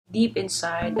deep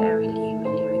inside, I really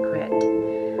regret.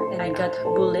 And I got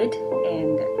bullied,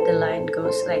 and the line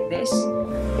goes like this.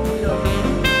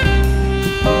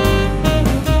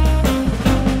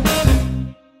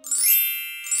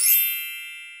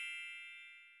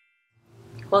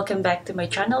 Welcome back to my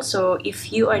channel. So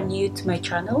if you are new to my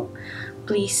channel,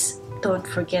 please don't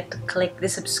forget to click the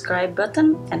subscribe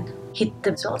button and hit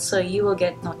the bell so you will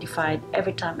get notified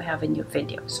every time I have a new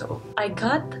video. So I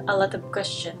got a lot of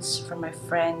questions from my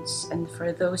friends and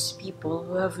for those people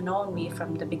who have known me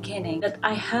from the beginning that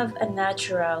I have a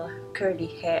natural curly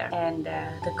hair, and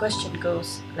the question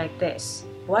goes like this: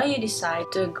 why you decide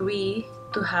to agree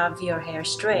to have your hair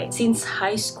straight? Since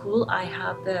high school I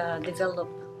have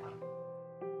developed.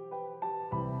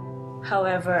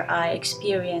 However, I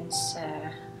experienced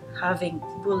having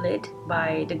bullied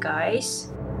by the guys.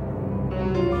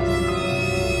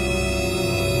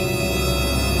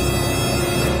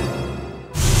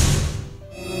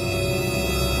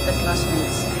 The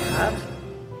classmates I have,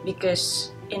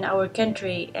 because in our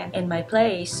country and in my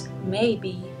place,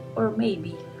 maybe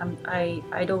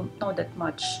I don't know that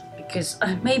much, because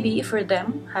maybe for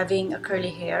them having a curly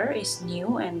hair is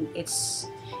new and it's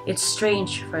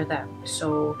strange for them.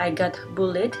 So I got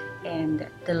bullied, and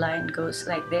the line goes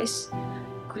like this: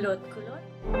 kulot kulot.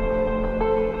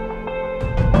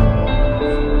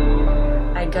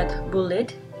 I got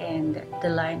bullied, and the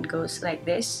line goes like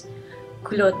this: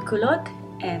 kulot kulot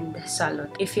and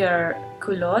salot. If you're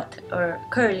kulot or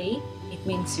curly, it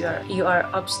means you are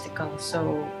obstacle.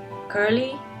 So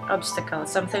curly, obstacle,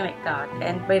 something like that.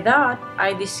 And by that,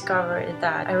 I discovered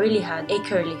that I really had a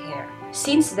curly hair.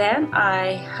 Since then,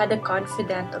 I had a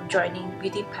confidence of joining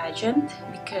beauty pageant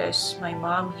because my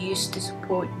mom used to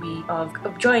support me of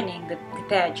joining the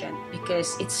pageant,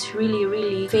 because it's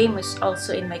really famous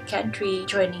also in my country,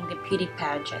 joining the beauty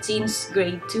pageant. Since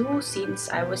grade 2, since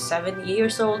I was 7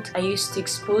 years old, I used to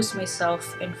expose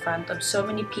myself in front of so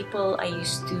many people. I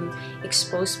used to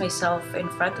expose myself in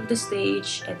front of the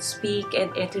stage and speak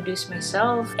and introduce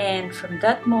myself. And from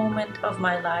that moment of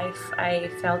my life, I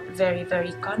felt very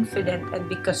confident, and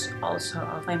because also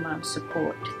of my mom's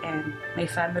support and my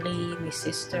family, my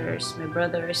sisters, my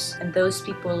brothers, and those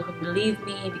people who believe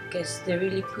me, because they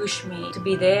really push me to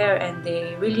be there and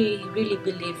they really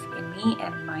believe in me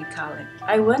and my talent.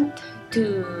 I went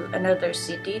to another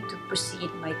city to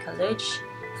proceed my college.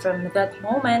 From that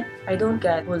moment, I don't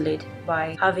get bullied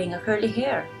by having a curly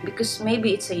hair, because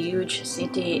maybe it's a huge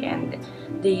city and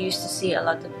they used to see a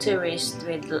lot of tourists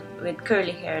with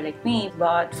curly hair like me.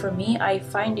 But for me, I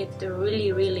find it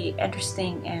really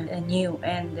interesting and new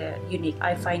and unique.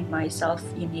 I find myself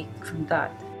unique from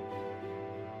that.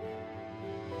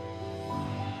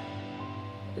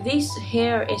 This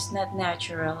hair is not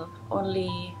natural,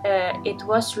 only it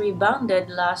was rebonded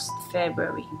last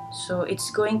February, so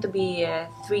it's going to be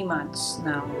 3 months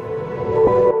now.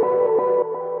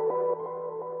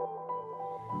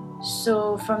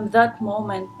 So from that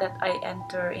moment that I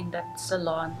enter in that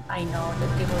salon, I know that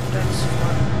they will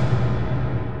transform.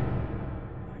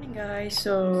 Morning guys,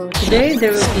 so today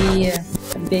there will be a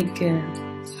big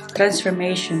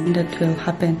transformation that will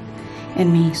happen in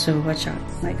me, so watch out.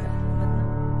 My God.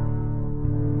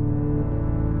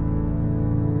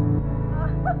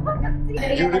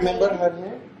 You remember her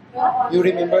hair? You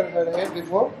remember her hair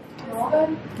before?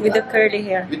 With the curly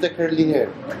hair. With the curly hair.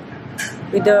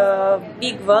 With the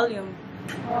big volume.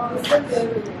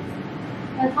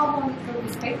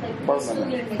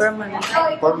 Permanent.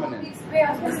 Permanent.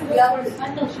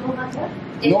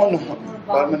 No.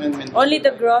 Permanent means only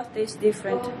the growth is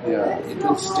different. yeah, it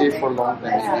will stay for long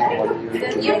time.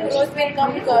 The new growth will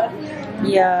come curve.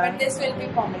 Yeah. But this will be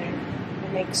permanent,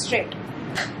 like straight.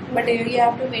 But you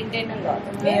have to maintain a lot.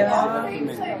 Yeah.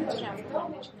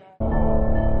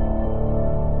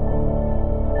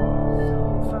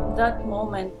 From that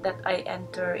moment that I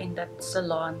enter in that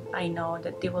salon, I know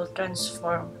that they will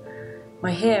transform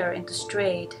my hair into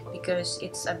straight, because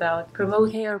it's about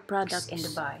promote hair products in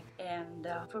Dubai. And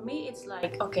for me, it's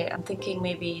like, okay, I'm thinking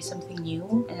maybe something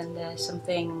new and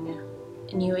something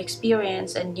new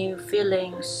experience and new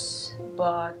feelings.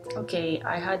 But okay,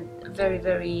 I had a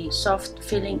very soft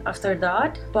feeling after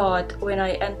that. But when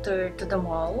I entered to the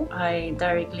mall, I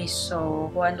directly saw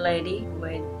one lady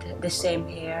with the same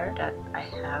hair that I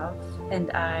have, and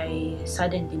I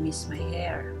suddenly missed my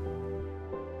hair.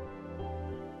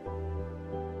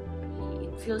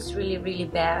 It feels really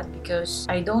bad, because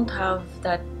I don't have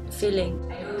that feeling.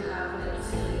 I don't have that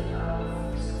feeling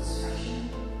of satisfaction.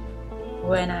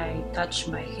 When I touch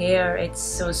my hair, it's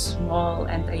so small,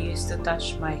 and I used to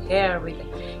touch my hair with a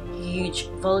huge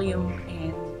volume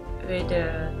and with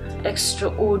a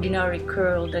extraordinary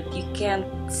curl that you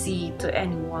can't see to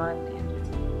anyone.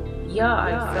 And yeah,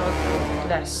 I felt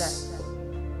blessed.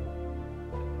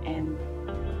 And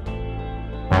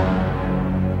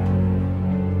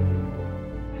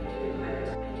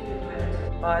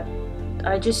but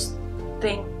I just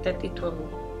think that it will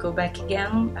go back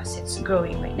again as it's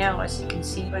growing right now. As you can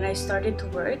see, when I started to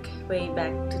work way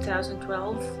back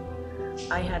 2012,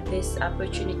 I had this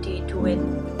opportunity to win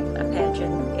a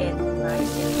pageant in my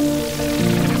city.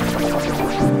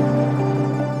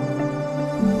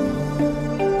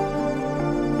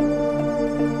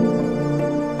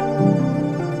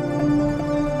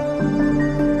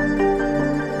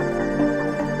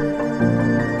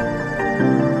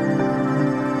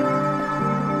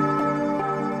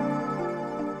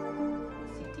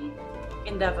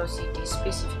 In Davao City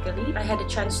specifically, I had a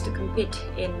chance to compete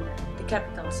in the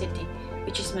capital city,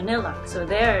 which is Manila. So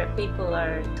there people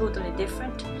are totally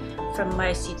different from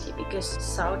my city, because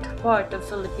south part of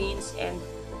Philippines and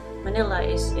Manila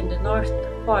is in the north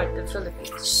part of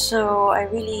Philippines. So I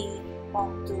really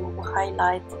want to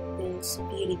highlight this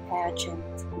beauty pageant,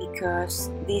 because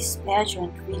this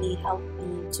pageant really helped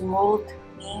me to mold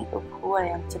me of who I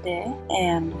am today.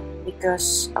 And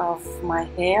because of my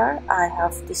hair, I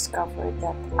have discovered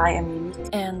that I am unique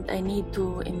and I need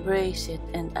to embrace it.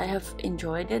 And I have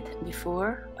enjoyed it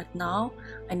before, but now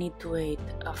I need to wait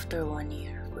after 1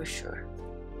 year for sure.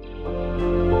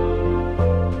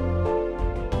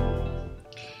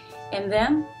 And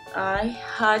then I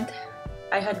had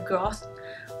growth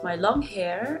my long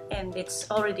hair, and it's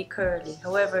already curly.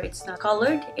 However, it's not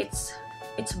colored, it's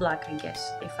black, I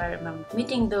guess, if I remember.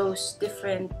 Meeting those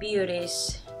different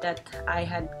beauties that I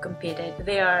had competed,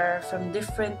 they are from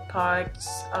different parts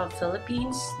of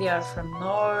Philippines. They are from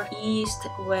north, east,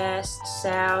 west,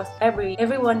 south.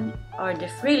 Everyone are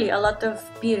different. Really, a lot of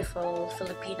beautiful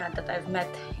Filipina that I've met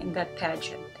in that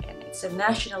pageant. And it's a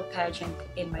national pageant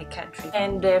in my country.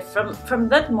 And from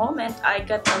that moment, I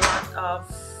got a lot of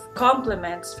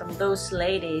compliments from those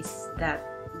ladies that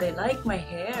they like my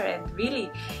hair,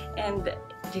 and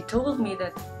they told me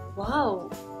that, wow,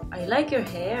 I like your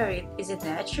hair, is it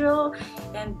natural?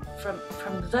 And from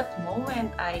that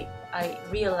moment I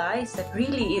realized that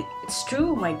really it's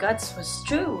true, my guts was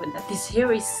true, and that this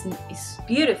hair is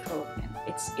beautiful, and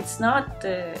it's not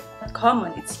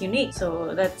common, it's unique.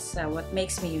 So that's what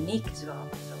makes me unique as well.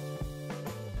 So.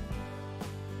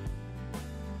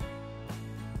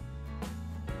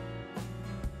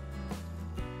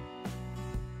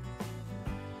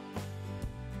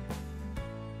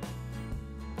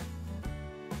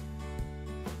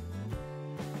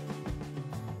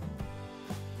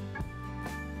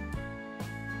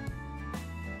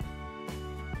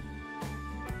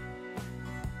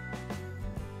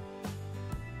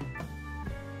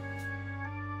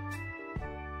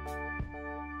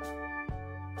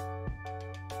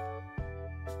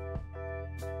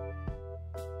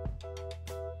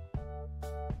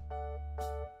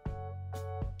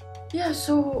 Yeah,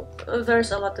 so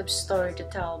there's a lot of story to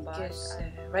tell, because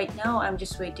right now I'm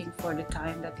just waiting for the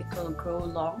time that it will grow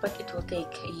long, but it will take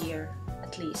a year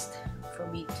at least for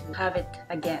me to have it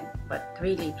again. But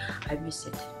really, I miss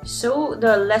it. So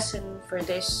the lesson for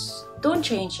this, don't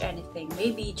change anything.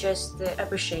 Maybe just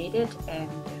appreciate it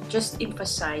and just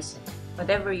emphasize it.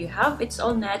 Whatever you have, it's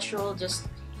all natural. Just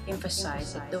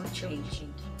emphasize it. Don't change it.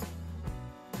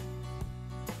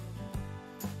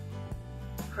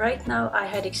 Right now, I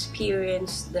had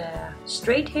experienced the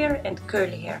straight hair and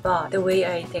curly hair, but the way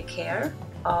I take care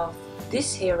of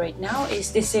this hair right now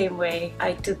is the same way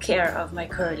I took care of my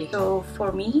curly. So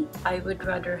for me, I would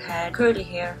rather have curly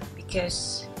hair,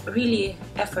 because really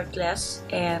effortless,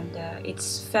 and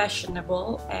it's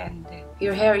fashionable, and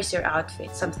your hair is your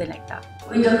outfit, something like that.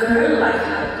 With the curl, I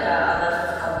had a lot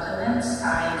of compliments.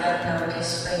 I got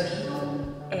noticed by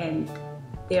people, and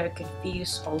they are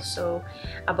confused also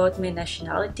about my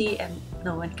nationality, and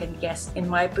no one can guess. In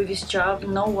my previous job,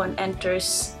 no one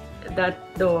enters that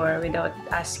door without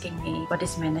asking me what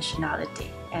is my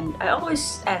nationality, and I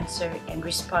always answer and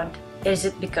respond, is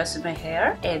it because of my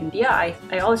hair? And yeah,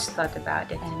 I always thought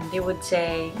about it, and they would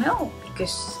say no,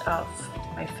 because of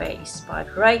my face.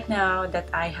 But right now that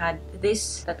I have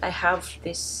this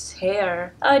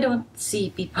hair, I don't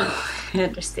see people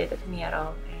interested in me at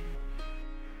all.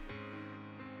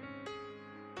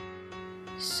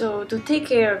 So to take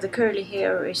care of the curly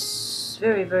hair is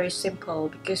very, very simple,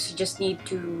 because you just need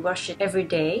to wash it every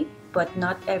day, but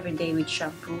not every day with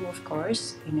shampoo, of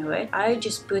course, you know it. I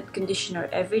just put conditioner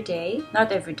every day,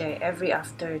 not every day, every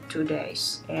after 2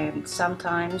 days. And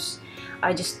sometimes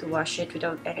I just wash it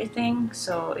without anything,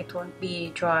 so it won't be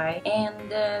dry.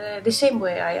 And the same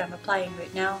way I am applying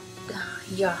right now.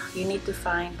 yeah, you need to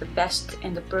find the best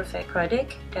and the perfect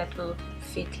product that will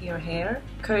fit your hair.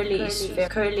 Curly is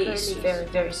very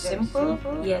very simple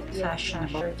yet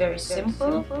fashionable. Very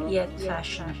simple yet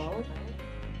fashionable.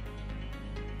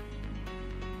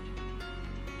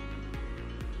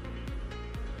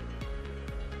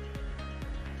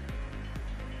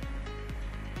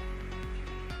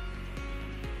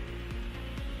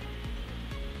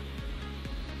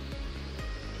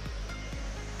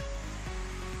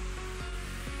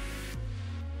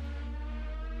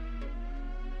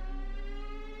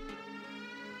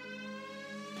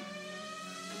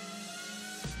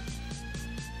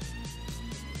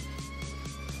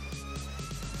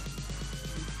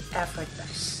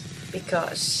 Effortless,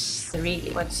 because really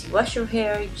once you wash your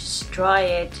hair, you just dry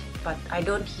it. But I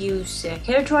don't use a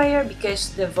hair dryer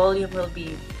because the volume will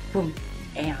be boom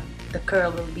and the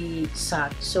curl will be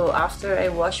sad. So after I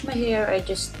wash my hair, I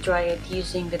just dry it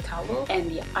using the towel,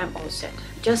 and yeah, I'm all set.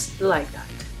 Just like that,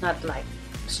 not like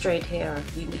straight hair.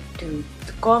 You need to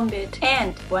comb it.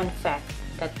 And one fact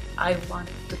that I want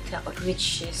to tell,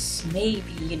 which is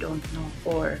maybe you don't know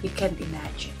or you can't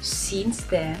imagine. Since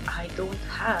then, I don't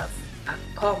have a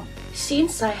comb.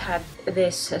 Since I had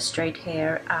this straight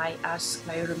hair, I asked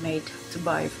my roommate to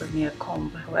buy for me a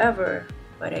comb. However,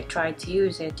 when I tried to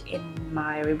use it in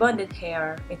my rebonded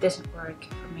hair, it doesn't work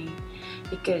for me,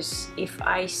 because if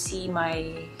I see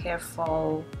my hair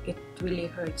fall, it really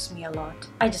hurts me a lot.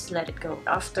 I just let it go.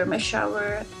 After my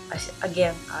shower,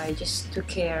 I just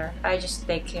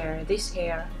take care of this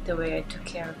hair the way I took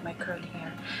care of my curly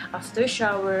hair. After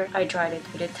shower, I dried it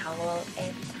with a towel,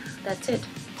 and that's it.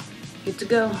 Good to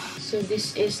go. So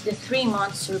this is the 3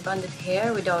 months rebonded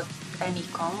hair without any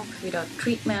comb, without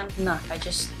treatment. No, I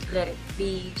just let it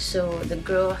be. So the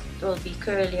growth will be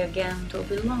curly again. It will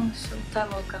be long, so time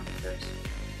will come first.